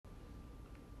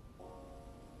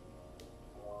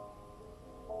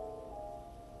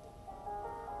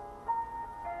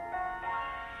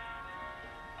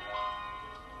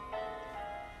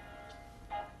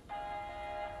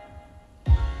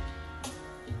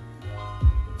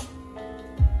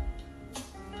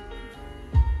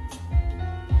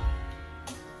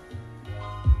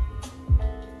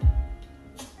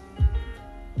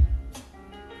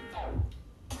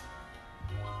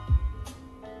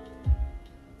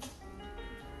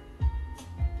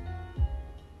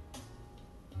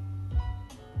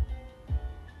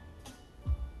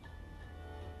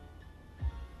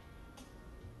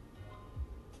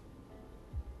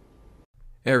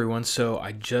Hey everyone, so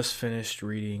I just finished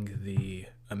reading the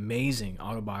amazing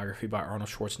autobiography by Arnold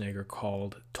Schwarzenegger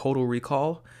called Total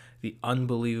Recall, the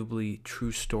unbelievably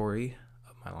true story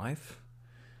of my life.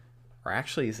 Or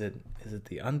actually, is it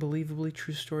the unbelievably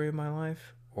true story of my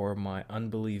life or my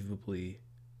unbelievably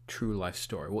true life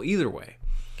story? Well, either way,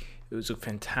 it was a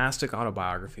fantastic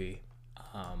autobiography.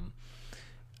 Um,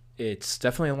 it's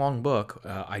definitely a long book.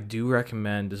 I do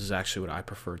recommend. This is actually what I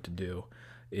prefer to do.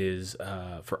 Is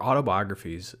for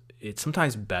autobiographies, it's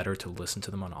sometimes better to listen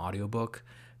to them on audiobook,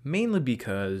 mainly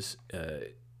because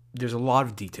there's a lot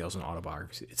of details in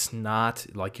autobiographies. It's not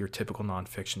like your typical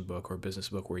nonfiction book or business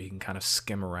book where you can kind of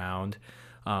skim around.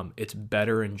 It's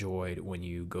better enjoyed when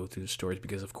you go through the stories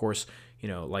because, of course,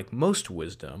 like most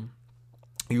wisdom,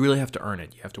 you really have to earn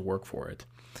it. You have to work for it.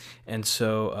 And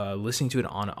so listening to it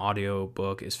on audio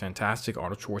book is fantastic.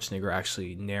 Arnold Schwarzenegger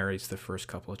actually narrates the first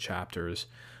couple of chapters.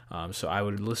 So I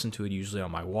would listen to it usually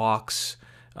on my walks,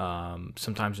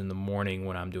 sometimes in the morning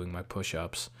when I'm doing my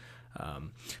push-ups.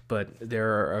 But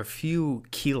there are a few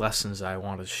key lessons I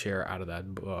want to share out of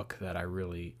that book that I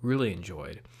really, really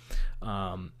enjoyed.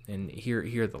 And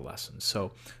here are the lessons.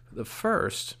 So the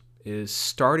first is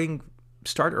start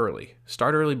early.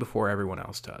 Start early before everyone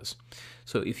else does.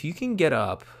 So if you can get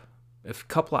up a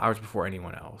couple of hours before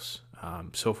anyone else.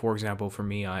 So for example, for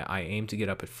me, I aim to get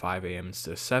up at 5 a.m.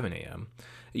 instead of 7 a.m.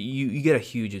 You get a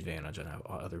huge advantage on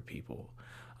other people.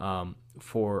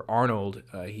 For Arnold,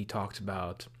 he talked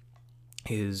about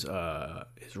his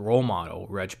role model,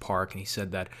 Reg Park, and he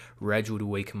said that Reg would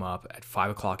wake him up at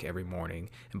 5 o'clock every morning,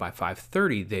 and by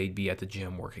 5:30 they'd be at the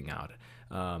gym working out.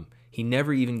 He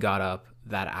never even got up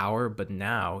that hour, but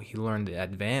now he learned the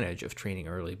advantage of training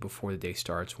early before the day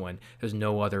starts when there's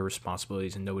no other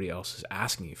responsibilities and nobody else is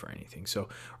asking you for anything. So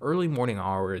early morning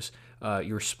hours,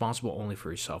 you're responsible only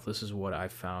for yourself. This is what I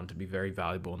found to be very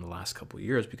valuable in the last couple of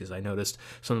years because I noticed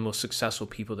some of the most successful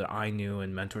people that I knew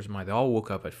and mentors of mine, they all woke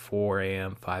up at 4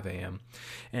 a.m., 5 a.m.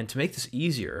 And to make this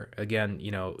easier, again,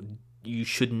 you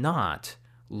should not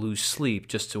lose sleep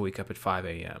just to wake up at 5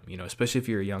 a.m., especially if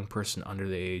you're a young person under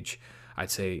the age,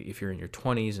 I'd say if you're in your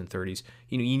 20s and 30s,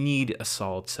 you need a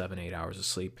solid 7-8 hours of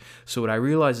sleep. So what I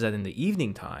realized is that in the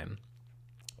evening time,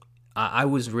 I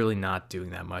was really not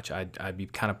doing that much. I'd be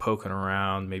kind of poking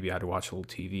around. Maybe I'd watch a little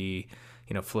TV,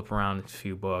 flip around a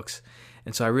few books.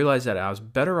 And so I realized that I was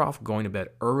better off going to bed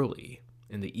early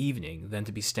in the evening than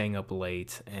to be staying up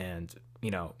late and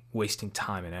wasting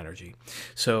time and energy.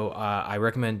 So I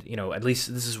recommend, at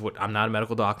least this is what, I'm not a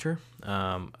medical doctor.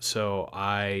 So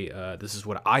this is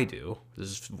what I do. This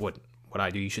is what I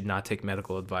do. You should not take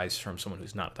medical advice from someone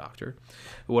who's not a doctor.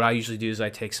 What I usually do is I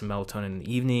take some melatonin in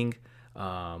the evening.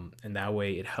 And that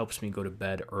way it helps me go to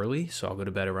bed early. So I'll go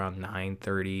to bed around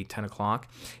 9:30, 10 o'clock.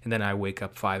 And then I wake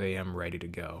up 5 a.m. ready to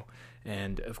go.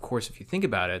 And of course, if you think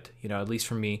about it, at least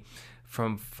for me,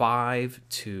 from 5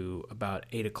 to about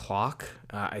 8 o'clock,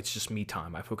 it's just me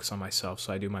time. I focus on myself.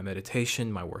 So I do my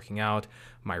meditation, my working out,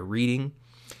 my reading.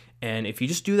 And if you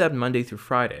just do that Monday through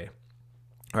Friday,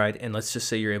 right, and let's just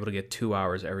say you're able to get 2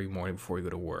 hours every morning before you go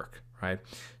to work, right?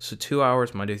 So 2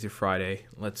 hours Monday through Friday,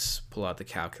 let's pull out the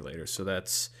calculator. So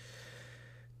that's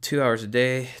 2 hours a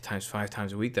day times 5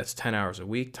 times a week. That's 10 hours a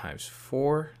week times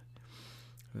 4.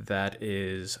 That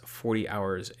is 40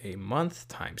 hours a month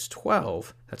times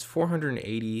 12. That's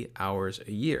 480 hours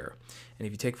a year. And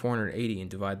if you take 480 and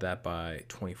divide that by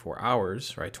 24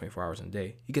 hours, right, 24 hours in a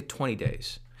day, you get 20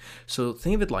 days. So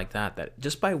think of it like that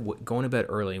just by going to bed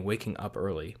early and waking up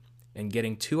early and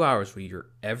getting 2 hours where you're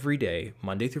every day,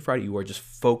 Monday through Friday, you are just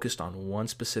focused on one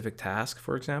specific task,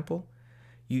 for example,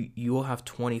 you will have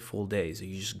 20 full days that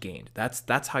you just gained.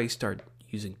 That's how you start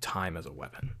using time as a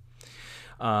weapon.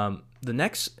 The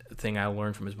next thing I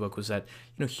learned from his book was that,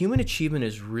 human achievement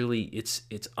is really, it's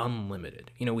unlimited.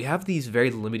 We have these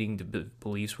very limiting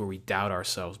beliefs where we doubt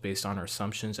ourselves based on our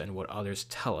assumptions and what others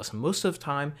tell us. And most of the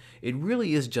time, it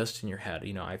really is just in your head.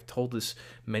 I've told this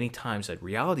many times that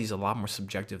reality is a lot more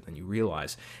subjective than you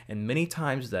realize. And many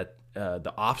times that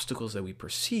the obstacles that we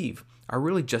perceive are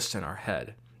really just in our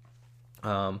head.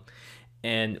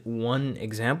 And one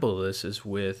example of this is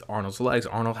with Arnold's legs.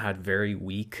 Arnold had very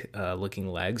weak looking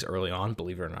legs early on,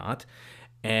 believe it or not.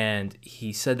 And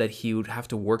he said that he would have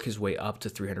to work his way up to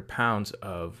 300 pounds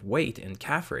of weight in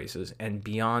calf raises. And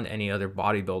beyond any other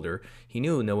bodybuilder, he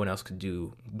knew no one else could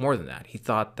do more than that. He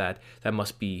thought that that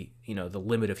must be, the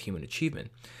limit of human achievement.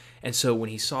 And so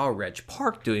when he saw Reg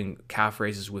Park doing calf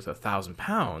raises with 1,000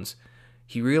 pounds,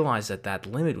 he realized that that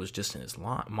limit was just in his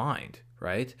mind,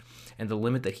 right? And the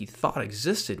limit that he thought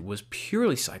existed was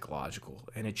purely psychological,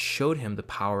 and it showed him the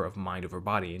power of mind over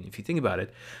body. And if you think about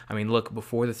it, look,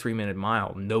 before the 3-minute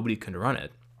mile, nobody could run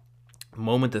it.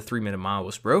 moment the 3-minute mile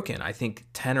was broken, I think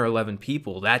 10 or 11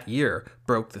 people that year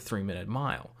broke the 3-minute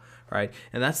mile, right?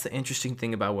 And that's the interesting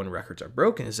thing about when records are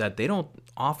broken, is that they don't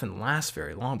often last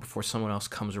very long before someone else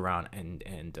comes around and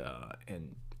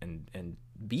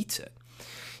beats it,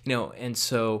 And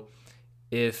so,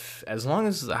 if, as long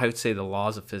as I would say the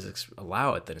laws of physics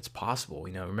allow it, then it's possible.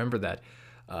 Remember that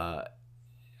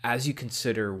as you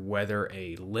consider whether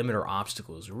a limit or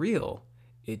obstacle is real,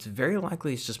 it's very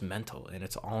likely it's just mental and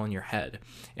it's all in your head.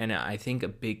 And I think a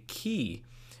big key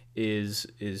is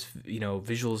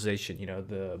visualization.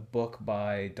 The book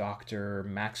by Dr.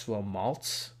 Maxwell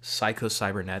Maltz,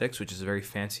 Psycho-Cybernetics, which is a very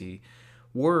fancy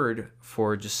word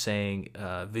for just saying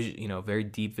very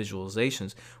deep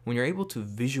visualizations. When you're able to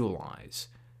visualize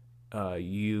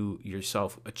you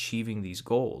yourself achieving these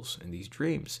goals and these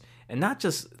dreams, and not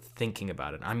just thinking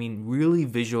about it. I mean, really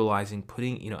visualizing,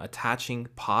 putting, attaching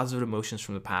positive emotions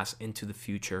from the past into the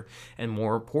future, and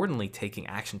more importantly, taking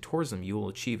action towards them, you will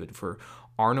achieve it. For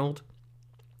Arnold,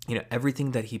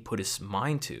 everything that he put his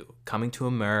mind to, coming to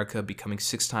America, becoming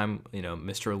 6-time,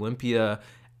 Mr. Olympia,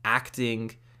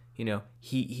 acting,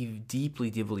 he deeply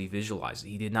visualized it.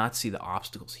 He did not see the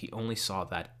obstacles. He only saw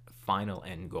that final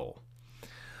end goal.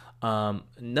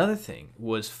 Another thing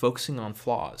was focusing on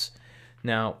flaws.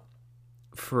 Now,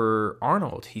 for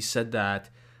Arnold, he said that,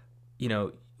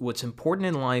 what's important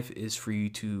in life is for you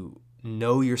to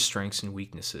know your strengths and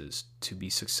weaknesses to be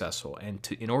successful. And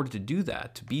in order to do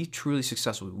that, to be truly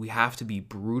successful, we have to be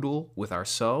brutal with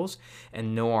ourselves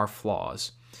and know our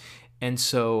flaws. And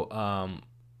so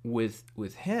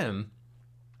with him,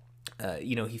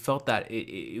 he felt that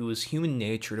it was human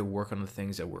nature to work on the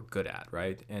things that we're good at,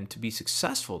 right? And to be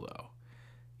successful, though,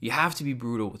 you have to be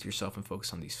brutal with yourself and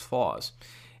focus on these flaws.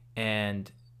 And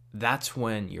that's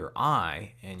when your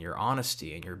eye and your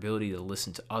honesty and your ability to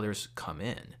listen to others come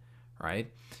in, right?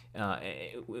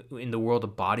 In the world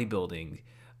of bodybuilding,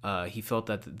 he felt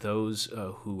that those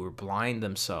who were blind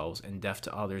themselves and deaf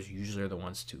to others usually are the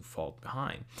ones to fall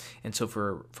behind. And so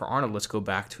for Arnold, let's go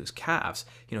back to his calves.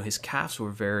 His calves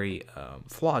were very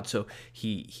flawed. So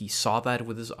he saw that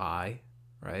with his eye,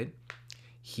 right?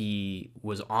 He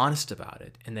was honest about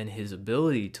it. And then his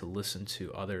ability to listen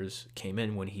to others came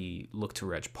in when he looked to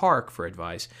Reg Park for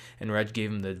advice, and Reg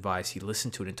gave him the advice. He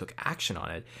listened to it and took action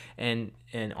on it. And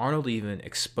Arnold even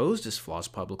exposed his flaws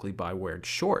publicly by wearing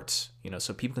shorts,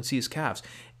 so people can see his calves.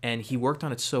 And he worked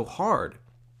on it so hard,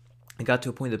 it got to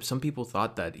a point that some people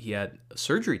thought that he had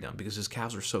surgery done because his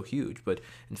calves were so huge. But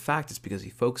in fact, it's because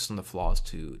he focused on the flaws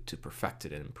to perfect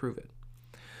it and improve it.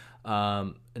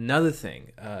 Another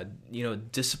thing,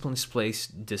 disciplined place,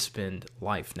 disciplined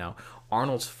life. Now,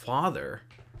 Arnold's father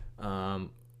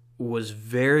was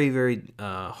very, very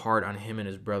hard on him and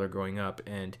his brother growing up,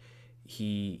 and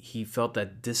he felt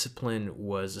that discipline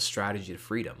was a strategy to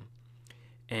freedom.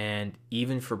 And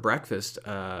even for breakfast,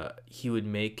 he would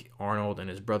make Arnold and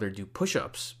his brother do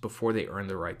push-ups before they earned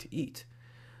the right to eat.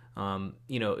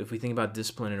 If we think about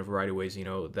discipline in a variety of ways,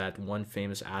 that one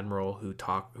famous admiral who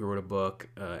wrote a book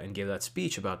and gave that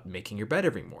speech about making your bed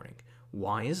every morning.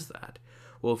 Why is that?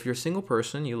 Well, if you're a single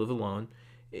person, you live alone,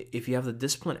 if you have the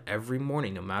discipline every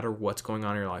morning, no matter what's going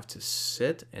on in your life, to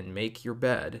sit and make your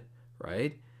bed,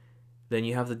 right, then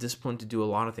you have the discipline to do a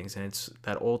lot of things. And it's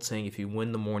that old saying, if you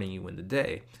win the morning, you win the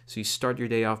day. So you start your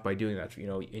day off by doing that,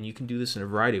 and you can do this in a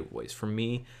variety of ways. For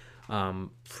me,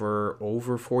 for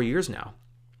over 4 years now,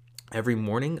 every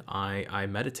morning, I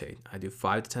meditate. I do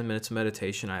 5 to 10 minutes of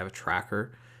meditation. I have a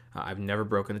tracker. I've never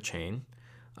broken a chain.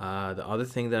 The other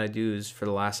thing that I do is for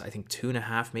the last, I think,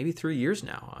 2.5, maybe 3 years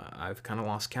now, I've kind of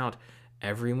lost count.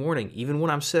 Every morning, even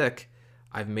when I'm sick,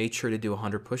 I've made sure to do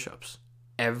 100 push-ups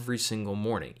every single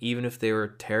morning. Even if they were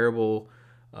terrible,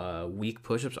 weak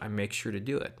push-ups, I make sure to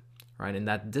do it, right? And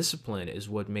that discipline is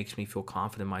what makes me feel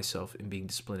confident in myself in being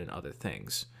disciplined in other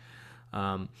things.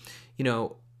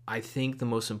 I think the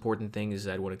most important thing is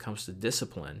that when it comes to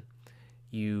discipline,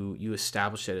 you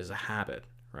establish it as a habit,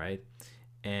 right?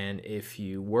 And if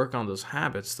you work on those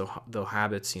habits, those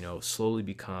habits, slowly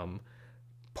become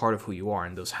part of who you are,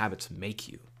 and those habits make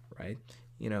you, right?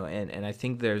 And I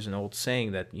think there's an old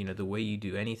saying that, the way you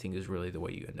do anything is really the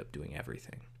way you end up doing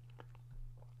everything.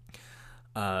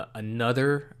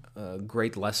 Another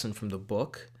great lesson from the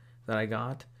book that I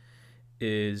got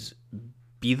is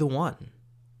be the one.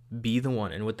 Be the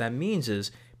one. And what that means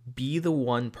is be the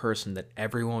one person that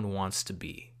everyone wants to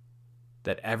be,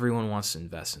 that everyone wants to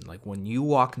invest in. Like when you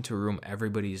walk into a room,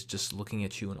 everybody's just looking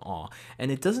at you in awe. And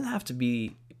it doesn't have to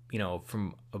be,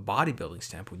 from a bodybuilding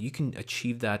standpoint. You can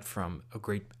achieve that from a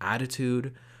great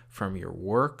attitude, from your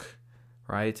work,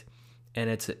 right? And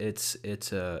it's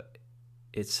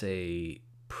a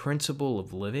principle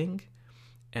of living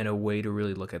and a way to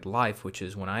really look at life, which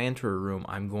is when I enter a room,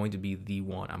 I'm going to be the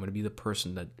one. I'm going to be the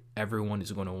person that everyone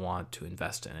is going to want to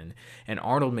invest in. And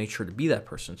Arnold made sure to be that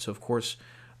person. So, of course,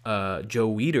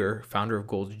 Joe Weider, founder of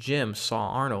Gold's Gym, saw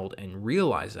Arnold and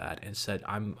realized that and said,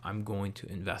 I'm going to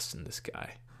invest in this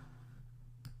guy.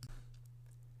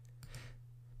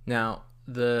 Now,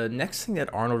 the next thing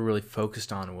that Arnold really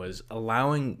focused on was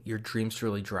allowing your dreams to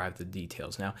really drive the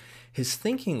details. Now, his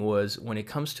thinking was when it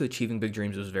comes to achieving big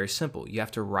dreams, it was very simple. You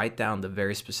have to write down the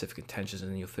very specific intentions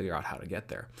and then you'll figure out how to get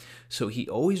there. So he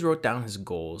always wrote down his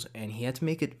goals and he had to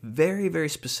make it very, very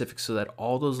specific so that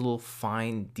all those little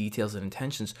fine details and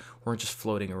intentions weren't just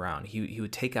floating around. He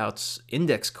would take out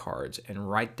index cards and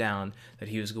write down that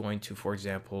he was going to, for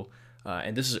example,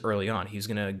 and this is early on, he was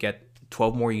going to get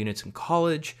 12 more units in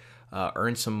college,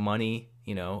 earn some money,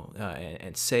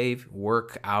 and save,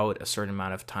 work out a certain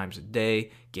amount of times a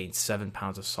day, gain 7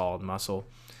 pounds of solid muscle.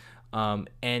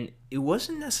 And it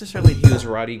wasn't necessarily he was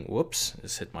writing, whoops,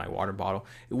 this hit my water bottle.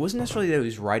 It wasn't necessarily that he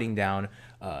was writing down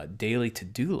daily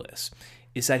to-do lists.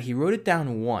 It's that he wrote it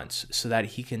down once so that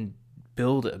he can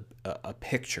build a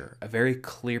picture, a very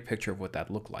clear picture of what that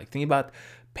looked like. Think about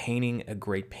painting a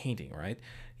great painting, right?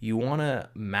 You want to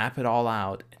map it all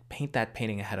out and paint that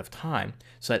painting ahead of time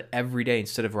so that every day,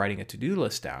 instead of writing a to-do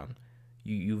list down,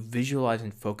 you visualize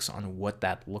and focus on what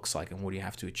that looks like and what you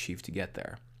have to achieve to get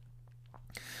there.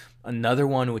 Another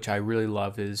one which I really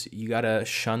love is you got to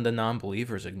shun the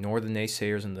non-believers, ignore the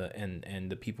naysayers and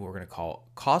the people who are going to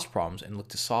cause problems and look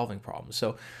to solving problems.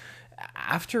 So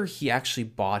after he actually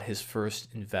bought his first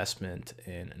investment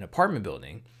in an apartment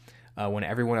building, when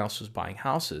everyone else was buying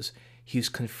houses, he was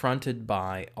confronted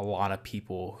by a lot of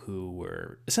people who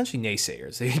were essentially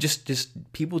naysayers. They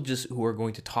just people who are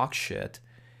going to talk shit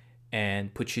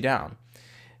and put you down.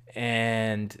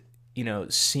 And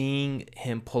seeing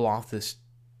him pull off this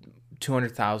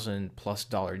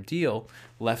 $200,000+ deal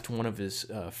left one of his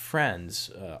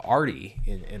friends, Artie,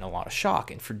 in a lot of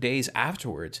shock. And for days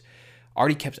afterwards,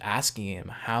 Artie kept asking him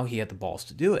how he had the balls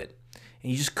to do it. And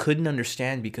he just couldn't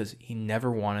understand because he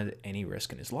never wanted any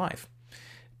risk in his life.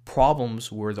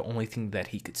 Problems were the only thing that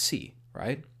he could see,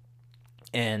 right?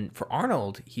 And for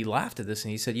Arnold, he laughed at this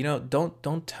and he said,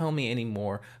 don't tell me any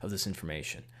more of this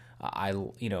information. I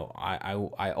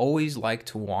always like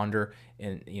to wander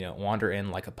in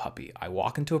like a puppy. I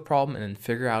walk into a problem and then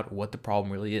figure out what the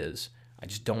problem really is. I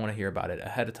just don't want to hear about it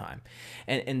ahead of time.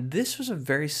 And this was a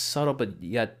very subtle, but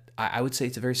yet I would say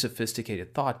it's a very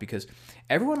sophisticated thought, because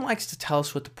everyone likes to tell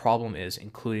us what the problem is,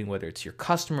 including whether it's your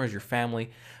customers, your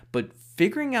family, but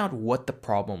figuring out what the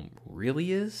problem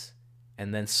really is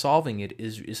and then solving it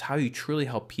is how you truly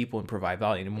help people and provide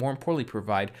value, and more importantly,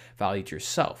 provide value to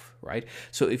yourself, right?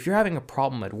 So if you're having a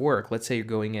problem at work, let's say you're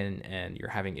going in and you're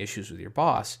having issues with your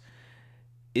boss,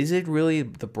 is it really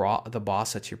the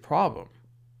boss that's your problem?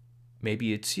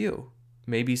 Maybe it's you.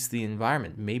 Maybe it's the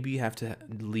environment. Maybe you have to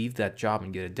leave that job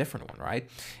and get a different one, right?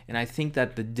 And I think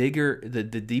that the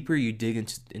deeper you dig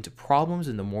into problems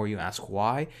and the more you ask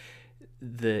why,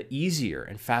 the easier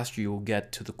and faster you will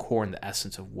get to the core and the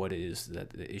essence of what it is that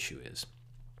the issue is.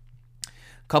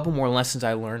 A couple more lessons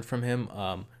I learned from him.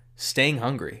 Staying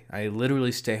hungry. I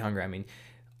literally stay hungry. I mean,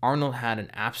 Arnold had an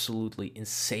absolutely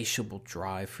insatiable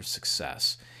drive for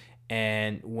success.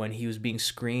 And when he was being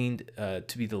screened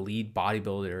to be the lead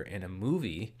bodybuilder in a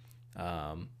movie,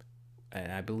 and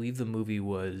I believe the movie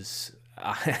was,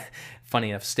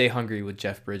 funny enough, Stay Hungry with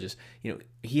Jeff Bridges,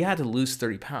 he had to lose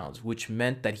 30 pounds, which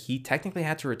meant that he technically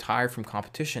had to retire from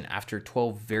competition after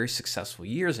 12 very successful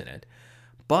years in it.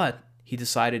 But he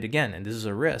decided again, and this is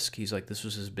a risk, he's like, this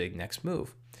was his big next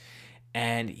move.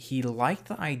 And he liked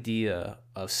the idea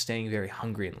of staying very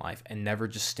hungry in life and never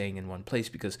just staying in one place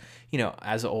because,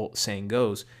 as the old saying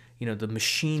goes, the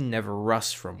machine never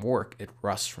rusts from work. It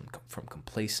rusts from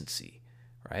complacency,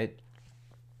 right?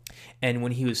 And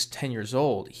when he was 10 years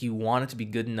old, he wanted to be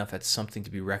good enough at something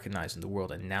to be recognized in the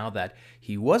world. And now that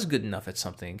he was good enough at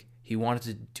something, he wanted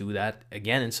to do that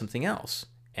again in something else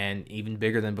and even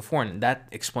bigger than before. And that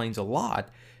explains a lot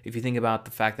if you think about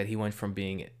the fact that he went from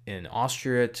being in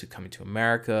Austria to coming to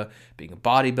America, being a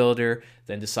bodybuilder,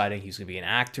 then deciding he was going to be an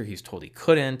actor. He was told he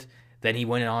couldn't. Then he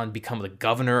went on to become the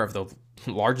governor of the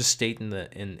largest state in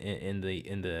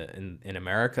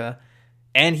America,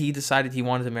 and he decided he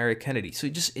wanted to marry Kennedy. So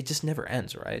it just never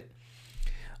ends, right?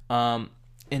 And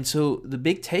so the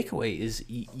big takeaway is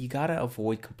you got to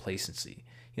avoid complacency.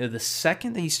 The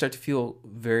second that you start to feel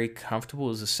very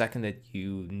comfortable is the second that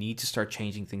you need to start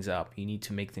changing things up. You need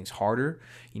to make things harder.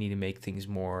 You need to make things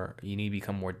more, you need to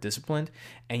become more disciplined,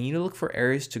 and you need to look for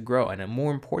areas to grow. And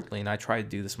more importantly, and I try to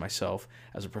do this myself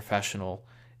as a professional,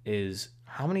 is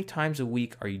how many times a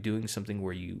week are you doing something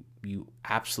where you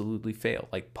absolutely fail,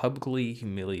 like publicly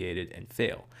humiliated and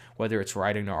fail? Whether it's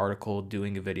writing an article,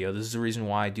 doing a video. This is the reason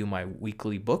why I do my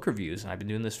weekly book reviews, and I've been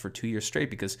doing this for 2 years straight,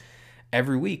 because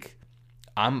every week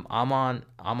I'm on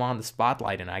the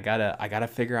spotlight, and I gotta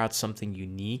figure out something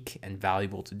unique and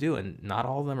valuable to do, and not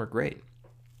all of them are great.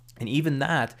 And even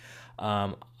that,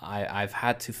 I've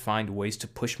had to find ways to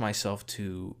push myself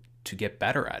to get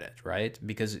better at it, right?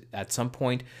 Because at some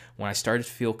point when I started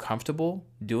to feel comfortable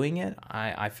doing it,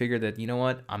 I figured that, you know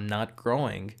what, I'm not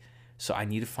growing, so I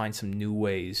need to find some new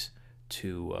ways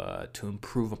to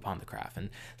improve upon the craft. And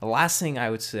the last thing I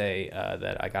would say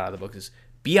that I got out of the book is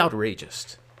be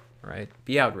outrageous, right?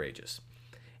 Be outrageous.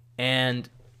 And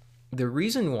the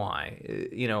reason why,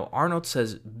 Arnold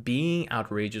says being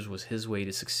outrageous was his way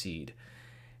to succeed.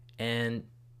 And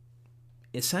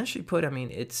essentially put, I mean,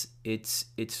 it's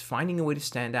finding a way to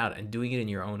stand out and doing it in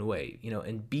your own way,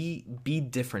 and be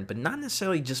different, but not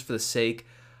necessarily just for the sake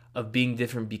of being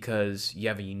different because you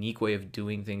have a unique way of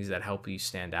doing things that help you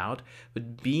stand out,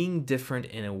 but being different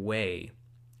in a way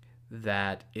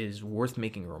that is worth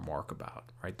making a remark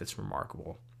about, right? That's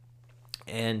remarkable.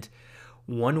 And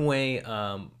one way,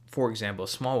 for example, a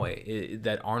small way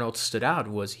that Arnold stood out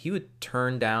was he would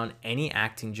turn down any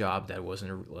acting job that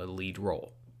wasn't a lead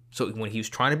role. So when he was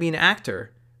trying to be an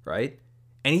actor, right,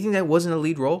 anything that wasn't a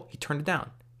lead role, he turned it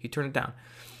down.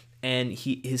 And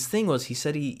his thing was, he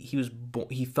said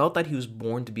he felt that he was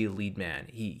born to be a lead man.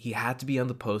 He had to be on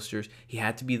the posters. He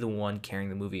had to be the one carrying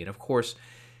the movie. And of course,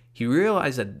 he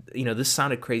realized that, this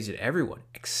sounded crazy to everyone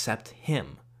except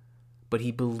him. But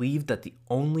he believed that the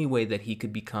only way that he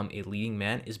could become a leading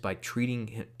man is by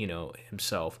treating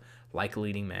himself like a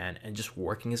leading man and just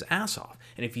working his ass off.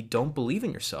 And if you don't believe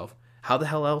in yourself, how the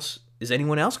hell else is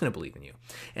anyone else going to believe in you?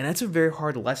 And that's a very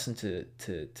hard lesson to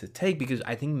take, because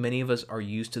I think many of us are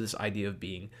used to this idea of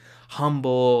being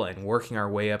humble and working our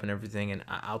way up and everything. And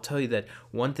I'll tell you that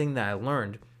one thing that I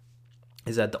learned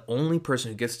is that the only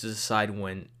person who gets to decide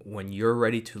when you're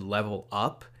ready to level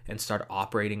up and start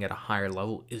operating at a higher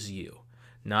level is you.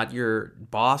 Not your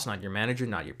boss, not your manager,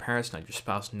 not your parents, not your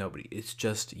spouse, nobody. It's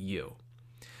just you.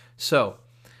 So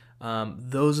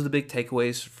those are the big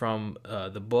takeaways from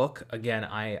the book. Again,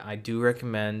 I do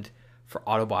recommend for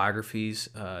autobiographies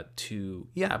to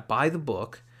buy the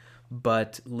book,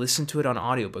 but listen to it on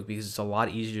audiobook, because it's a lot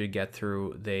easier to get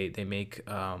through. They make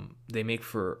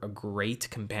for a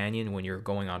great companion when you're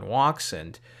going on walks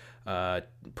and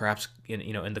perhaps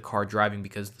in the car driving,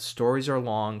 because the stories are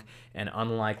long, and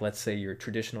unlike, let's say, your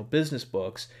traditional business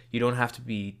books, you don't have to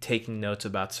be taking notes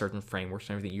about certain frameworks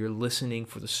and everything. You're listening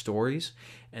for the stories,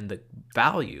 and the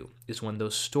value is when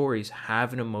those stories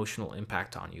have an emotional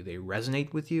impact on you. They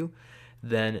resonate with you,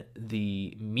 then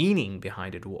the meaning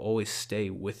behind it will always stay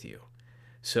with you.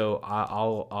 So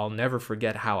I'll never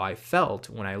forget how I felt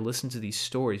when I listened to these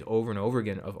stories over and over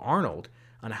again of Arnold,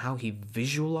 on how he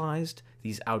visualized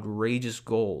these outrageous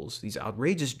goals, these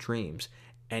outrageous dreams,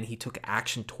 and he took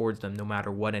action towards them no matter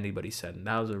what anybody said. And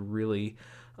that was a really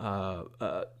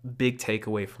big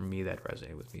takeaway from me that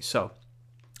resonated with me. So,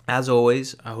 as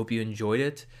always, I hope you enjoyed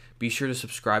it. Be sure to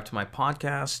subscribe to my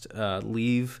podcast,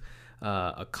 leave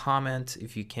a comment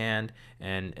if you can,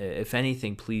 and if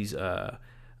anything, please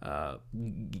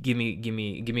give me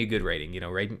a good rating.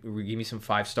 Give me some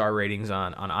 5-star ratings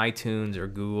on iTunes or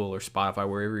Google or Spotify,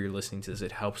 wherever you're listening to this.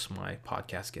 It helps my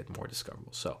podcast get more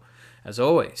discoverable. So, as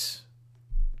always,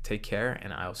 take care,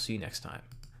 and I'll see you next time.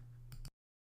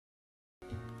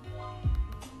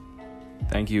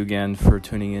 Thank you again for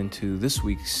tuning in to this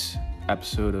week's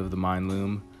episode of The Mind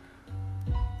Loom.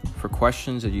 For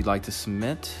questions that you'd like to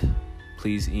submit,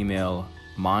 please email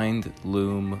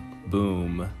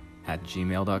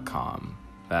mindloomboom@gmail.com.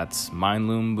 That's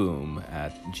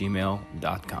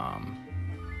mindloomboom@gmail.com.